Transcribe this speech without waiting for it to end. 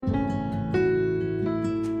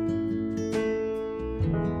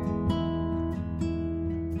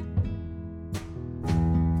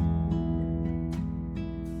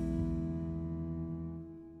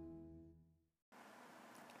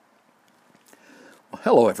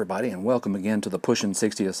Hello, everybody, and welcome again to the Pushing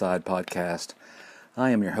 60 Aside podcast. I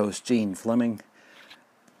am your host, Gene Fleming,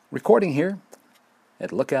 recording here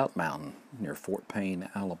at Lookout Mountain near Fort Payne,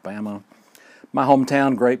 Alabama. My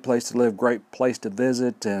hometown, great place to live, great place to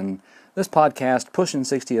visit, and this podcast, Pushing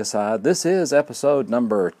 60 Aside, this is episode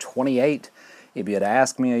number 28. If you had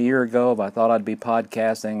asked me a year ago if I thought I'd be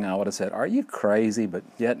podcasting, I would have said, "Are you crazy?" But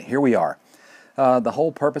yet, here we are. The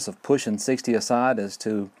whole purpose of Pushing 60 Aside is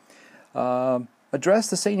to address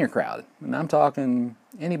the senior crowd. And I'm talking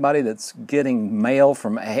anybody that's getting mail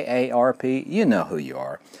from AARP. You know who you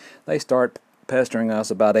are. They start pestering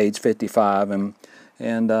us about age 55, and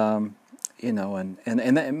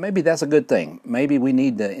maybe that's a good thing. Maybe we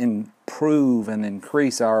need to improve and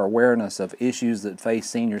increase our awareness of issues that face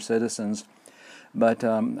senior citizens. But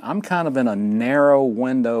I'm kind of in a narrow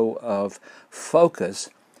window of focus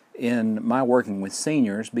in my working with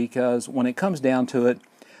seniors, because when it comes down to it,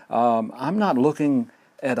 I'm not looking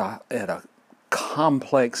at a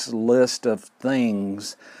complex list of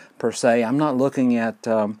things per se. I'm not looking at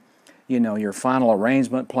your final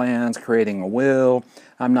arrangement plans, creating a will.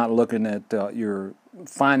 I'm not looking at your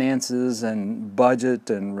finances and budget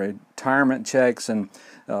and retirement checks and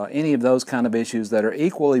any of those kind of issues that are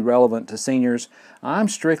equally relevant to seniors. I'm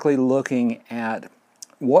strictly looking at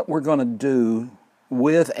what we're going to do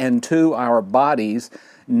with and to our bodies.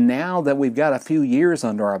 Now that we've got a few years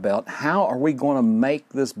under our belt, how are we going to make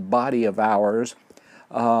this body of ours,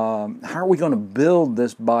 how are we going to build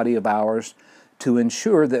this body of ours to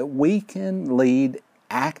ensure that we can lead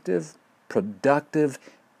active, productive,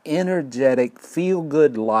 energetic,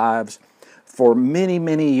 feel-good lives for many,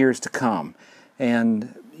 many years to come?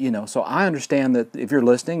 And, so I understand that if you're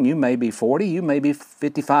listening, you may be 40, you may be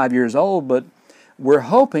 55 years old, but we're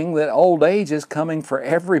hoping that old age is coming for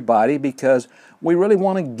everybody because we really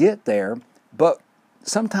want to get there. But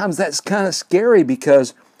sometimes that's kind of scary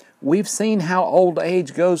because we've seen how old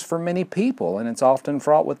age goes for many people, and it's often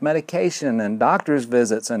fraught with medication and doctor's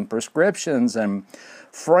visits and prescriptions and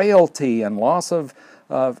frailty and loss of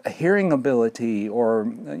hearing ability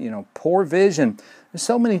or poor vision. There's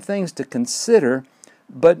so many things to consider,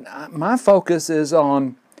 but my focus is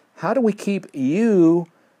on how do we keep you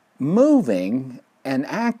moving and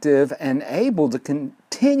active and able to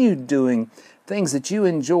continue doing things that you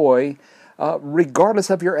enjoy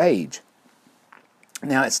regardless of your age.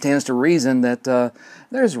 Now, it stands to reason that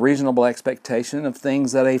there's reasonable expectation of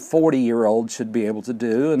things that a 40-year-old should be able to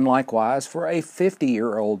do, and likewise for a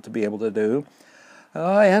 50-year-old to be able to do,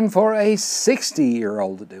 and for a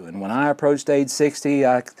 60-year-old to do. And when I approached age 60,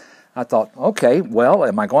 I thought, okay, well,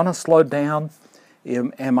 am I going to slow down?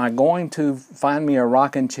 Am I going to find me a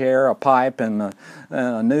rocking chair, a pipe, and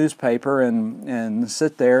a newspaper, and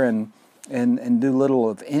sit there and do little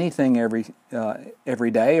of anything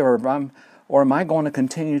every day, or am I going to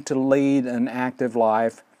continue to lead an active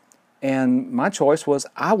life? And my choice was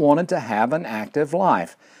I wanted to have an active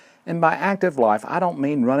life, and by active life I don't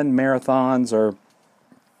mean running marathons or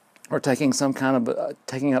taking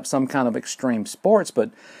up some kind of extreme sports,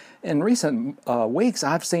 but in recent weeks,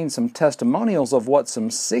 I've seen some testimonials of what some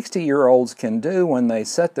 60-year-olds can do when they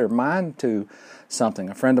set their mind to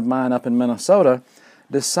something. A friend of mine up in Minnesota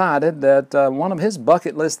decided that one of his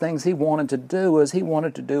bucket list things he wanted to do was he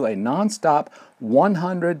wanted to do a nonstop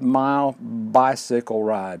 100-mile bicycle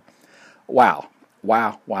ride. Wow.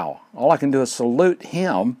 All I can do is salute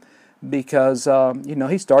him because,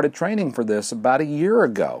 he started training for this about a year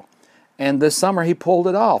ago. And this summer he pulled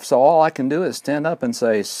it off. So all I can do is stand up and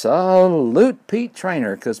say, salute Pete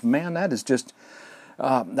Trainer, because, man, that is just,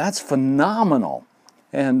 that's phenomenal.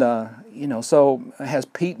 And, so has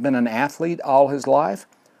Pete been an athlete all his life?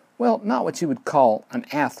 Well, not what you would call an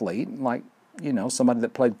athlete, like, somebody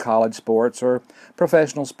that played college sports or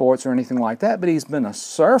professional sports or anything like that. But he's been a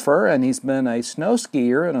surfer, and he's been a snow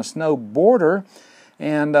skier and a snowboarder.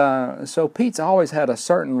 And so Pete's always had a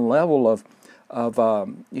certain level of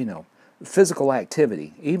physical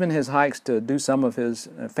activity, even his hikes to do some of his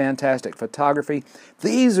fantastic photography.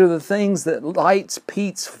 These are the things that lights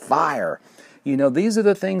Pete's fire. These are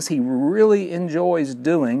the things he really enjoys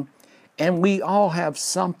doing, and we all have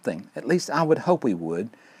something, at least I would hope we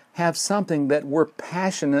would, have something that we're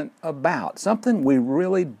passionate about, something we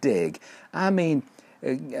really dig. I mean,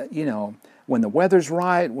 when the weather's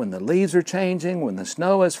right, when the leaves are changing, when the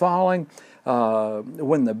snow is falling,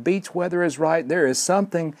 when the beach weather is right, there is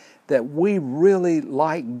something that we really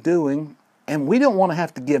like doing, and we don't want to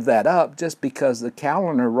have to give that up just because the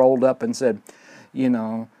calendar rolled up and said,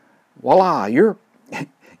 voila, you're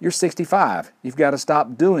 65. You've got to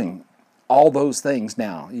stop doing all those things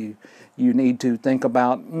now. You need to think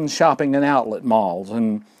about shopping in outlet malls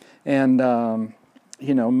and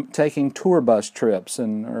taking tour bus trips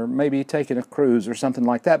or maybe taking a cruise or something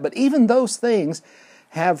like that. But even those things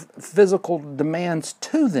have physical demands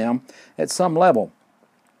to them at some level.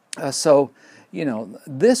 So,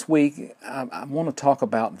 this week I want to talk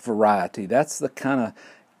about variety. That's the kind of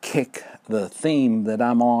the theme that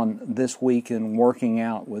I'm on this week in working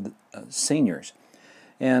out with seniors.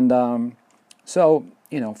 And so,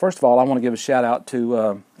 first of all, I want to give a shout out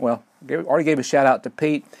to, already gave a shout out to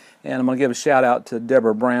Pete, and I'm going to give a shout out to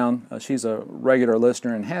Deborah Brown. She's a regular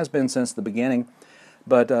listener and has been since the beginning.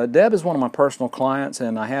 But Deb is one of my personal clients,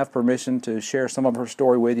 and I have permission to share some of her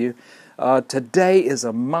story with you. Today is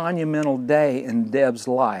a monumental day in Deb's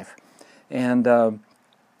life. And,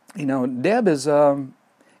 Deb is, in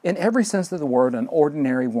every sense of the word, an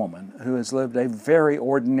ordinary woman who has lived a very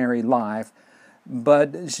ordinary life,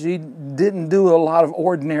 but she didn't do a lot of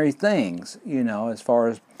ordinary things, as far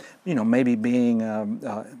as, maybe being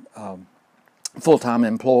full-time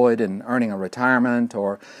employed and earning a retirement,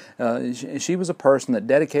 or she was a person that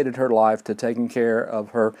dedicated her life to taking care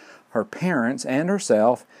of her parents and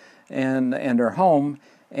herself and her home,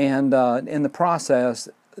 and in the process,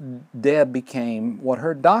 Deb became what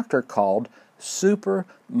her doctor called super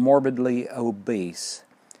morbidly obese.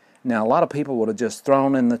 Now, a lot of people would have just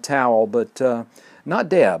thrown in the towel, but not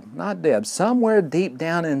Deb. Somewhere deep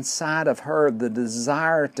down inside of her, the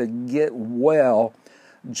desire to get well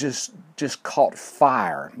just caught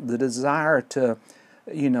fire. The desire to,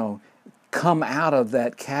 come out of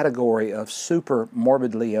that category of super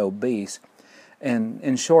morbidly obese. And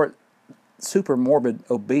in short, super morbid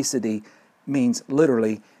obesity means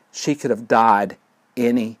literally she could have died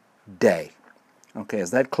any day. Okay,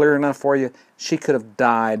 is that clear enough for you? She could have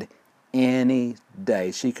died any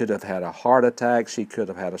day. She could have had a heart attack. She could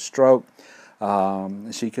have had a stroke.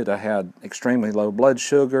 She could have had extremely low blood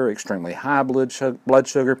sugar, extremely high blood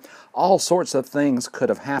sugar. All sorts of things could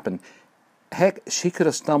have happened. Heck, she could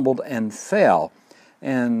have stumbled and fell,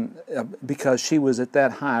 and because she was at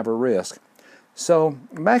that high of a risk. So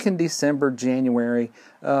back in December, January,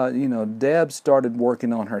 Deb started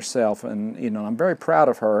working on herself, and I'm very proud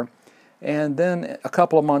of her. And then a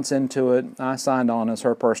couple of months into it, I signed on as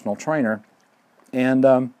her personal trainer, and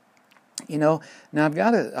now I've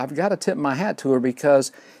got to tip my hat to her,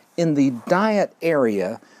 because in the diet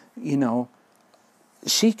area,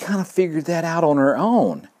 she kind of figured that out on her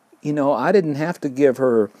own. I didn't have to give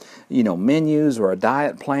her, menus or a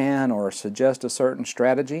diet plan or suggest a certain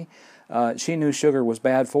strategy. She knew sugar was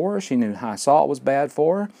bad for her. She knew high salt was bad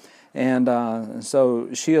for her. And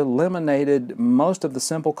so she eliminated most of the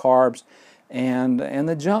simple carbs and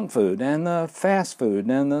the junk food and the fast food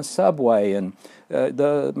and the Subway and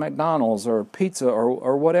the McDonald's or pizza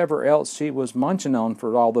or whatever else she was munching on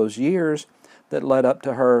for all those years that led up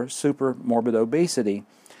to her super morbid obesity.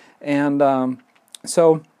 And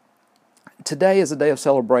so today is a day of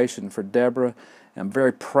celebration for Deborah. I'm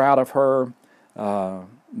very proud of her.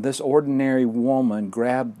 This ordinary woman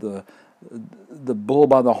grabbed the bull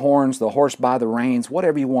by the horns, the horse by the reins,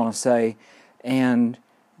 whatever you want to say, and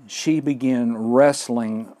she began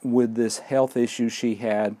wrestling with this health issue she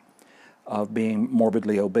had of being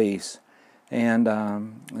morbidly obese. And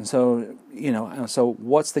so, so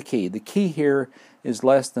what's the key? The key here is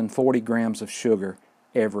less than 40 grams of sugar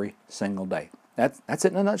every single day. That's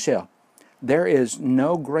it in a nutshell. There is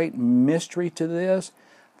no great mystery to this.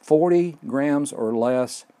 40 grams or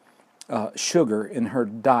less sugar in her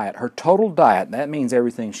diet. Her total diet, that means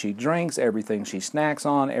everything she drinks, everything she snacks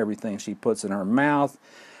on, everything she puts in her mouth,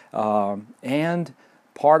 and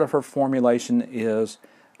part of her formulation is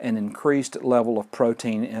an increased level of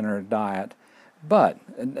protein in her diet.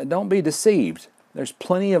 But don't be deceived. There's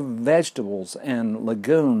plenty of vegetables and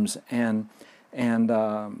legumes and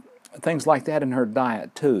things like that in her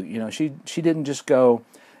diet too. She didn't just go,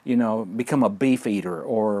 become a beef eater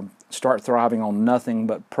or start thriving on nothing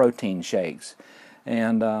but protein shakes.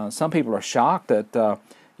 And some people are shocked that, that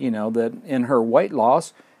in her weight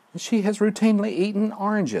loss, she has routinely eaten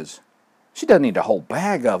oranges. She doesn't eat a whole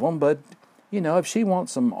bag of them, but, if she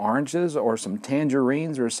wants some oranges or some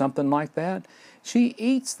tangerines or something like that, she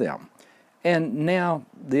eats them. And now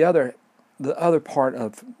the other part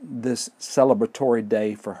of this celebratory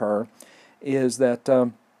day for her is that,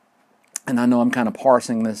 and I know I'm kind of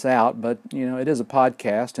parsing this out, but it is a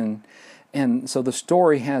podcast, and so the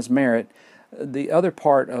story has merit. The other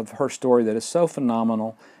part of her story that is so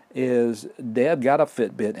phenomenal is Deb got a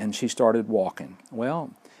Fitbit and she started walking. Well,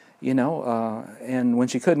 and when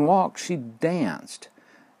she couldn't walk, she danced.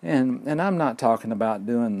 And I'm not talking about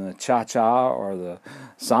doing the cha-cha or the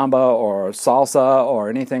samba or salsa or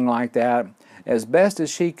anything like that. as best as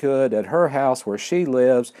she could at her house where she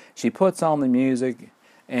lives. She puts on the music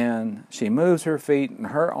and she moves her feet and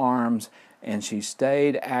her arms, and she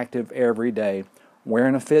stayed active every day.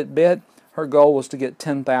 Wearing a Fitbit, her goal was to get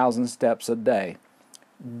 10,000 steps a day.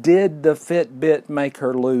 Did the Fitbit make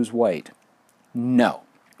her lose weight? No.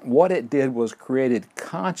 What it did was created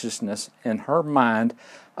consciousness in her mind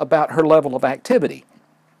about her level of activity.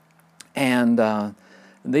 And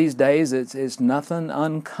these days, it's nothing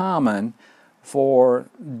uncommon for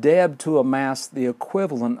Deb to amass the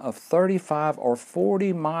equivalent of 35 or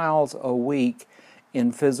 40 miles a week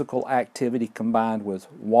in physical activity combined with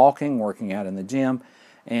walking, working out in the gym,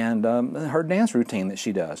 and her dance routine that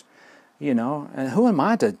she does. You know, and who am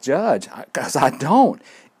I to judge? Because I don't.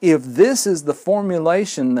 If this is the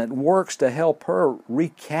formulation that works to help her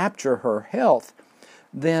recapture her health,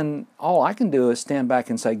 then all I can do is stand back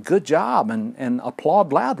and say, good job, and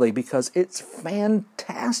applaud loudly, because it's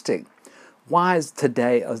fantastic. Why is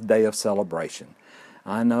today a day of celebration?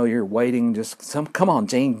 I know you're waiting, come on,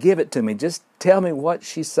 Gene, give it to me. Just tell me what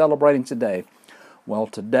she's celebrating today. Well,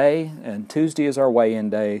 today, and Tuesday is our weigh-in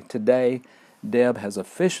day, today Deb has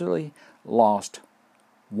officially lost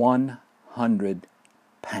 100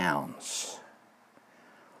 pounds.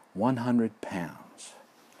 100 pounds.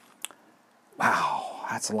 Wow,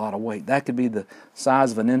 that's a lot of weight. That could be the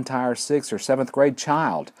size of an entire 6th or 7th grade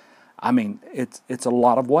child. I mean, it's a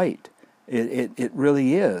lot of weight. It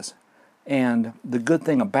really is. And the good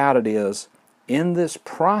thing about it is, in this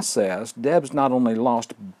process, Deb's not only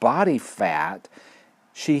lost body fat,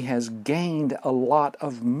 she has gained a lot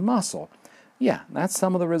of muscle. Yeah, that's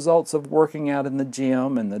some of the results of working out in the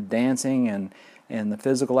gym and the dancing and the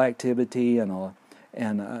physical activity and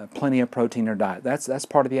plenty of protein in her diet. That's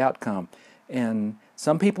part of the outcome. And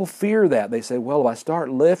some people fear that. They say, well, if I start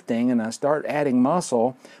lifting and I start adding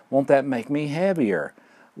muscle, won't that make me heavier?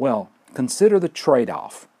 Well, consider the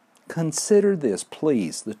trade-off. Consider this,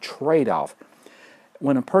 please, the trade-off.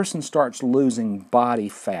 When a person starts losing body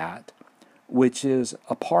fat, which is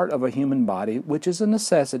a part of a human body, which is a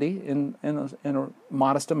necessity in a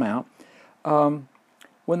modest amount,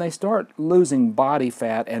 when they start losing body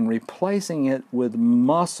fat and replacing it with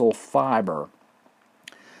muscle fiber,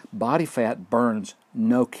 body fat burns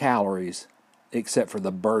no calories except for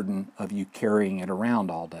the burden of you carrying it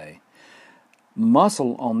around all day.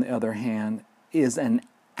 Muscle, on the other hand, is an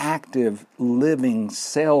active living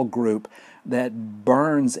cell group that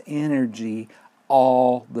burns energy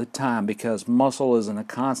all the time, because muscle is in a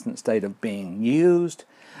constant state of being used.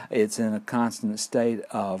 It's in a constant state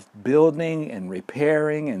of building and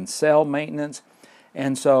repairing and cell maintenance.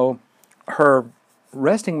 And so her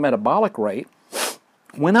resting metabolic rate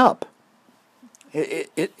went up.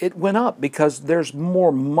 It went up because there's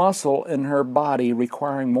more muscle in her body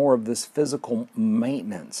requiring more of this physical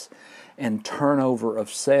maintenance and turnover of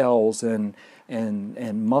cells and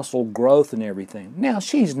muscle growth and everything. Now,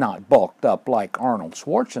 she's not bulked up like Arnold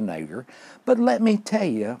Schwarzenegger, but let me tell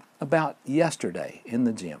you about yesterday in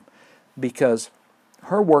the gym, because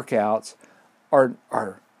her workouts are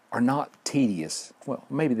not tedious. Well,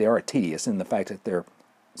 maybe they are tedious in the fact that they're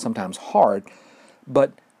sometimes hard,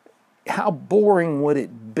 but how boring would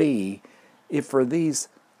it be if for these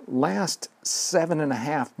last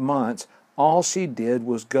 7.5 months all she did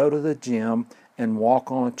was go to the gym and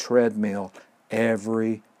walk on a treadmill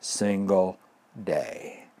every single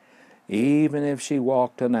day? Even if she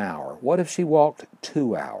walked an hour. What if she walked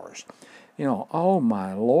 2 hours? You know, oh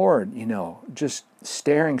my Lord, you know, just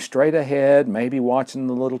staring straight ahead, maybe watching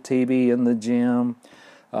the little TV in the gym,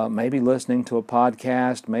 maybe listening to a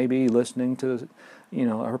podcast, maybe listening to, you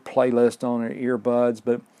know, her playlist on her earbuds.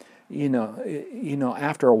 But you know,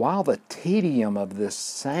 after a while, the tedium of this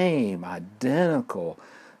same identical,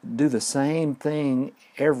 do the same thing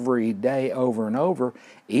every day over and over,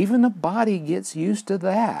 even the body gets used to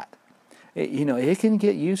that. It can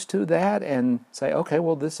get used to that and say, okay,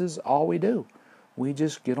 well, this is all we do. We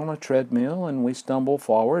just get on a treadmill and we stumble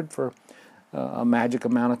forward for a magic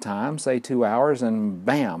amount of time, say 2 hours, and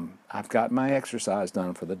bam, I've got my exercise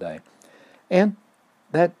done for the day. And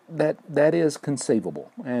that is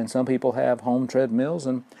conceivable. And some people have home treadmills,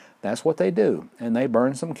 and that's what they do. And they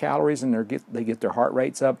burn some calories, and they get their heart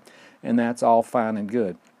rates up, and that's all fine and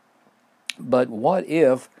good. But what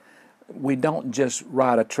if we don't just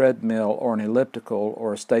ride a treadmill or an elliptical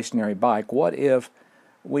or a stationary bike? What if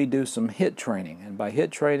we do some HIIT training? And by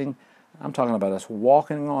HIIT training, I'm talking about us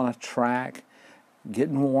walking on a track,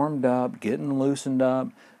 getting warmed up, getting loosened up,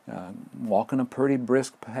 walking a pretty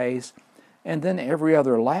brisk pace, and then every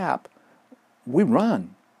other lap, we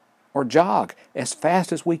run or jog as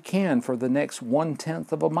fast as we can for the next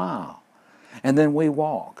 1/10 of a mile. And then we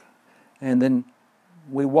walk. and then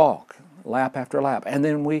we walk lap after lap, and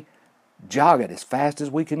then we jog it as fast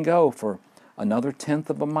as we can go for another tenth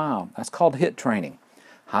of a mile. That's called HIIT training,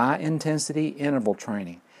 high intensity interval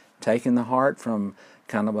training, taking the heart from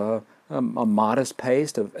kind of a modest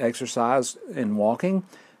pace of exercise and walking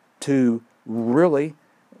to really,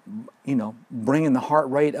 bringing the heart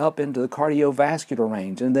rate up into the cardiovascular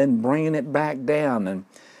range and then bringing it back down.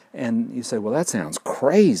 And you say, well, that sounds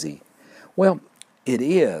crazy. Well, it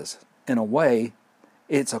is. In a way,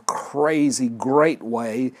 it's a crazy, great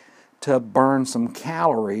way to burn some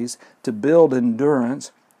calories, to build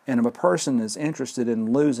endurance. And if a person is interested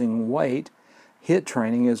in losing weight, HIIT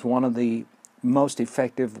training is one of the most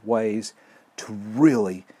effective ways to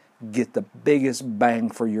really get the biggest bang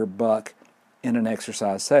for your buck in an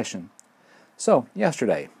exercise session. So,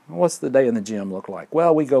 yesterday, what's the day in the gym look like?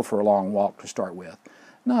 Well, we go for a long walk to start with.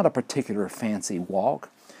 Not a particular fancy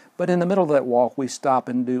walk, but in the middle of that walk, we stop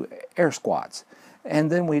and do air squats.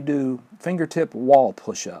 And then we do fingertip wall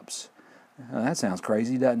push-ups. Now, that sounds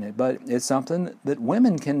crazy, doesn't it? But it's something that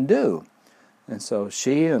women can do. And so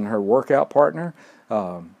she and her workout partner, we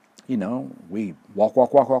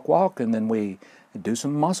walk, and then we do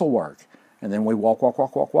some muscle work. And then we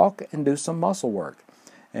walk, and do some muscle work.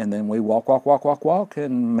 And then we walk,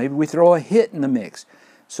 and maybe we throw a HIIT in the mix.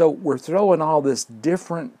 So we're throwing all this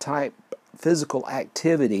different type physical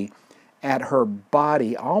activity at her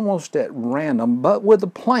body almost at random, but with a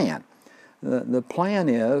plan. The plan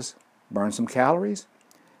is burn some calories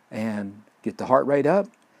and get the heart rate up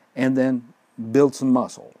and then build some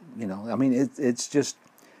muscle. It's just,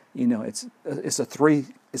 it's a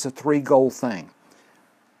three goal thing.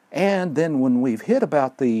 And then when we've hit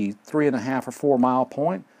about the 3.5 or 4 mile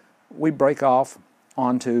point, we break off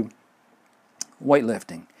onto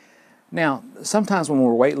weightlifting. Now, sometimes when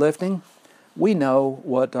we're weightlifting, we know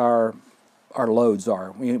what our loads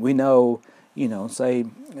are. We know, say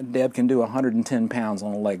Deb can do 110 pounds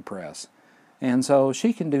on a leg press. And so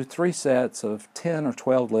she can do 3 sets of 10 or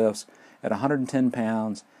 12 lifts at 110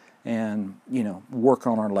 pounds and, work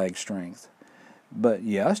on our leg strength. But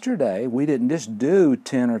yesterday, we didn't just do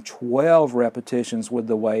 10 or 12 repetitions with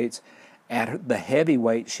the weights at the heavy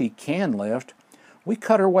weight she can lift. We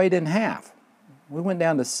cut her weight in half. We went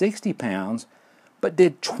down to 60 pounds, but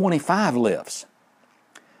did 25 lifts.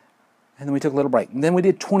 And then we took a little break. And then we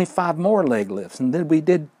did 25 more leg lifts. And then we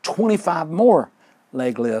did 25 more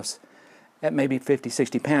leg lifts at maybe 50,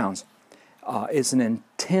 60 pounds. It's an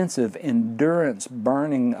intensive endurance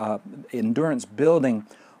building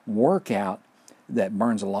workout that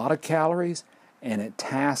burns a lot of calories, and it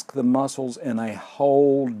tasks the muscles in a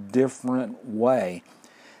whole different way.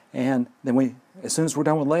 And then as soon as we're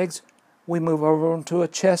done with legs, we move over to a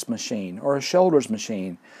chest machine or a shoulders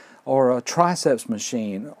machine or a triceps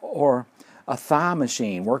machine or a thigh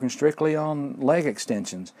machine, working strictly on leg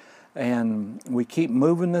extensions. And we keep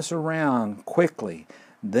moving this around quickly.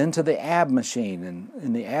 Then to the ab machine, and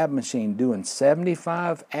in the ab machine doing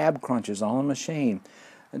 75 ab crunches on a machine,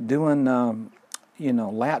 doing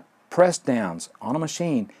lat press downs on a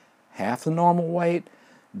machine, half the normal weight,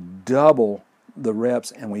 double the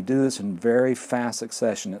reps, and we do this in very fast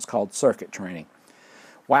succession. It's called circuit training.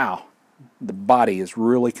 Wow, the body is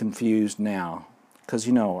really confused now. Because,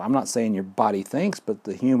 I'm not saying your body thinks, but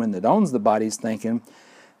the human that owns the body is thinking,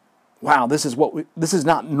 wow, this is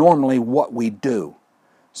not normally what we do.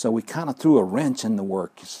 So we kind of threw a wrench in the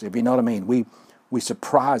works, if you know what I mean. We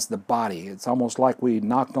surprised the body. It's almost like we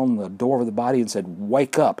knocked on the door of the body and said,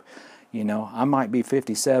 wake up. I might be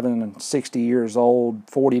 57 and 60 years old,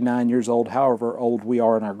 49 years old, however old we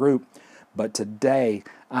are in our group, but today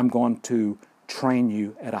I'm going to train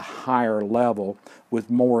you at a higher level with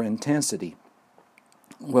more intensity.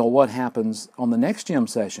 Well, what happens on the next gym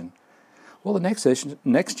session? Well, the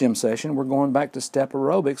next gym session, we're going back to step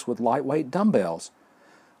aerobics with lightweight dumbbells.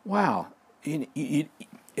 Wow,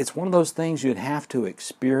 it's one of those things you'd have to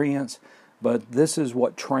experience, but this is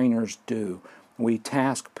what trainers do. We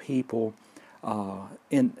task people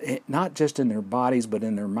not just in their bodies, but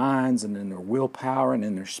in their minds and in their willpower and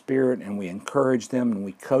in their spirit, and we encourage them and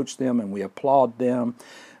we coach them and we applaud them.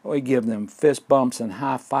 We give them fist bumps and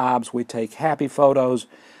high fives. We take happy photos,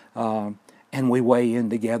 and we weigh in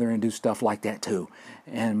together and do stuff like that too.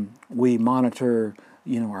 And we monitor,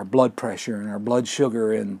 our blood pressure and our blood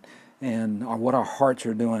sugar and what our hearts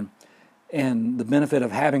are doing. And the benefit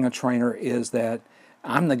of having a trainer is that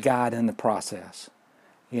I'm the guide in the process,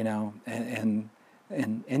 and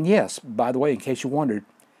yes, by the way, in case you wondered,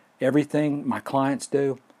 everything my clients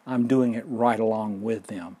do, I'm doing it right along with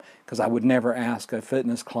them, because I would never ask a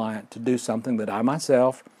fitness client to do something that I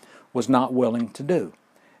myself was not willing to do.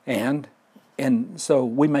 And And so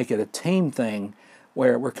we make it a team thing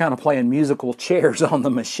where we're kind of playing musical chairs on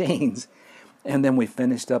the machines. And then we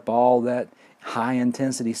finished up all that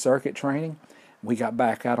high-intensity circuit training. We got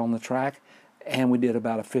back out on the track, and we did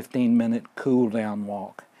about a 15-minute cool-down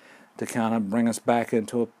walk to kind of bring us back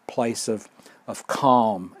into a place of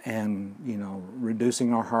calm and,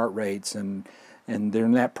 reducing our heart rates. And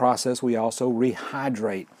during that process, we also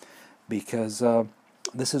rehydrate because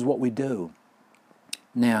this is what we do.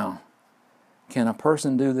 Now, can a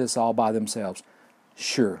person do this all by themselves?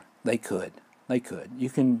 Sure, they could. They could. You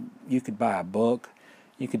could buy a book.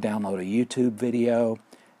 You could download a YouTube video.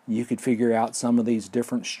 You could figure out some of these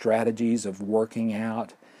different strategies of working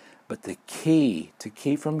out. But the key to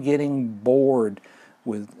keep from getting bored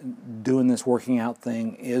with doing this working out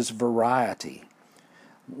thing is variety.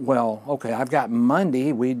 Well, okay, I've got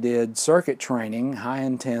Monday, we did circuit training, high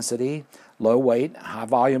intensity, low weight, high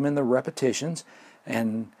volume in the repetitions.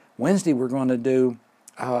 And Wednesday we're going to do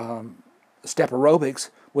step aerobics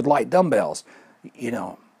with light dumbbells,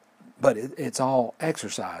 but it's all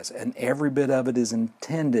exercise, and every bit of it is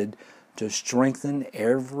intended to strengthen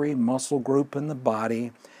every muscle group in the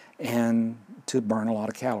body and to burn a lot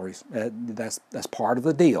of calories. That's part of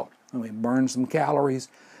the deal. We burn some calories,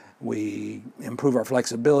 we improve our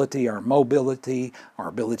flexibility, our mobility, our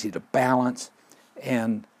ability to balance,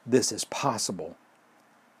 and this is possible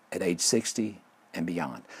at age 60 and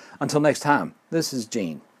beyond. Until next time, this is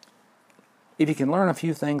Gene. If you can learn a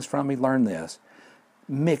few things from me, learn this.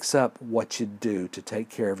 Mix up what you do to take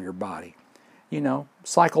care of your body.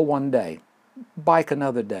 Cycle one day, bike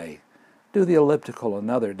another day, do the elliptical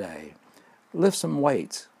another day, lift some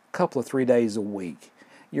weights a couple of 3 days a week.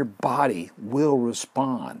 Your body will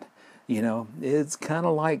respond. It's kind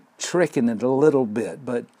of like tricking it a little bit,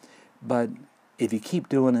 but if you keep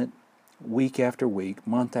doing it week after week,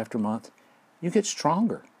 month after month, you get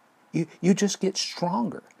stronger. You just get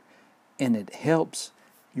stronger. And it helps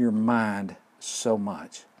your mind so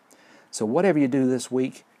much. So whatever you do this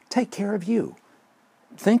week, take care of you.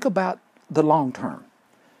 Think about the long term.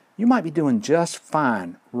 You might be doing just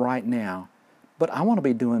fine right now, but I want to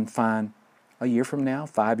be doing fine a year from now,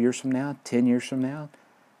 5 years from now, 10 years from now,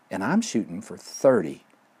 and I'm shooting for 30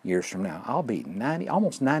 years from now. I'll be 90,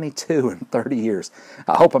 almost 92 in 30 years.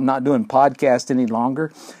 I hope I'm not doing podcasts any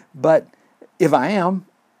longer, but if I am,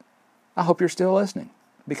 I hope you're still listening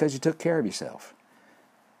because you took care of yourself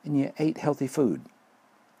and you ate healthy food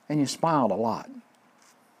and you smiled a lot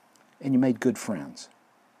and you made good friends.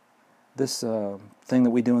 This thing that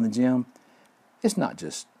we do in the gym, it's not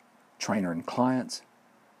just trainer and clients.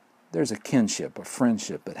 There's a kinship, a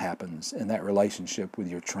friendship that happens in that relationship with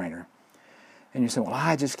your trainer. And you say, well,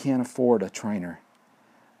 I just can't afford a trainer.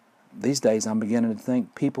 These days I'm beginning to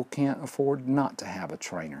think people can't afford not to have a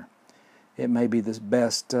trainer. It may be the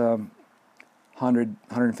best $100,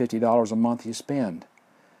 $150 a month you spend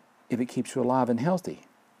if it keeps you alive and healthy.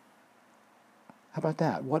 How about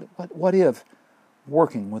that? What if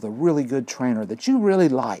working with a really good trainer that you really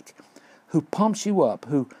like, who pumps you up,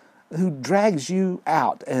 who drags you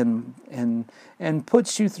out and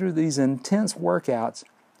puts you through these intense workouts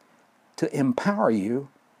to empower you,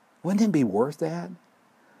 wouldn't it be worth that?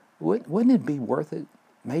 Wouldn't it be worth it?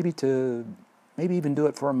 Maybe even do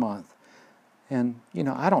it for a month. And,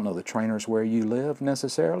 I don't know the trainers where you live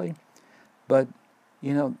necessarily, but,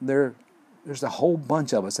 there's a whole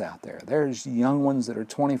bunch of us out there. There's young ones that are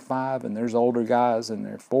 25, and there's older guys in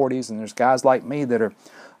their 40s, and there's guys like me that are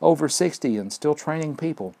over 60 and still training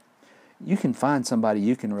people. You can find somebody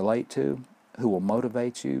you can relate to who will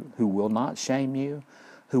motivate you, who will not shame you,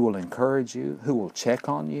 who will encourage you, who will check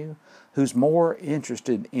on you, who's more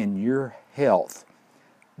interested in your health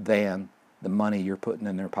than the money you're putting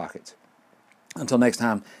in their pockets. Until next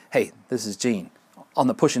time, hey, this is Gene on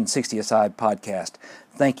the Pushing 60 Aside podcast.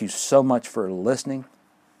 Thank you so much for listening,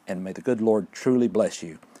 and may the good Lord truly bless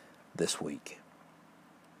you this week.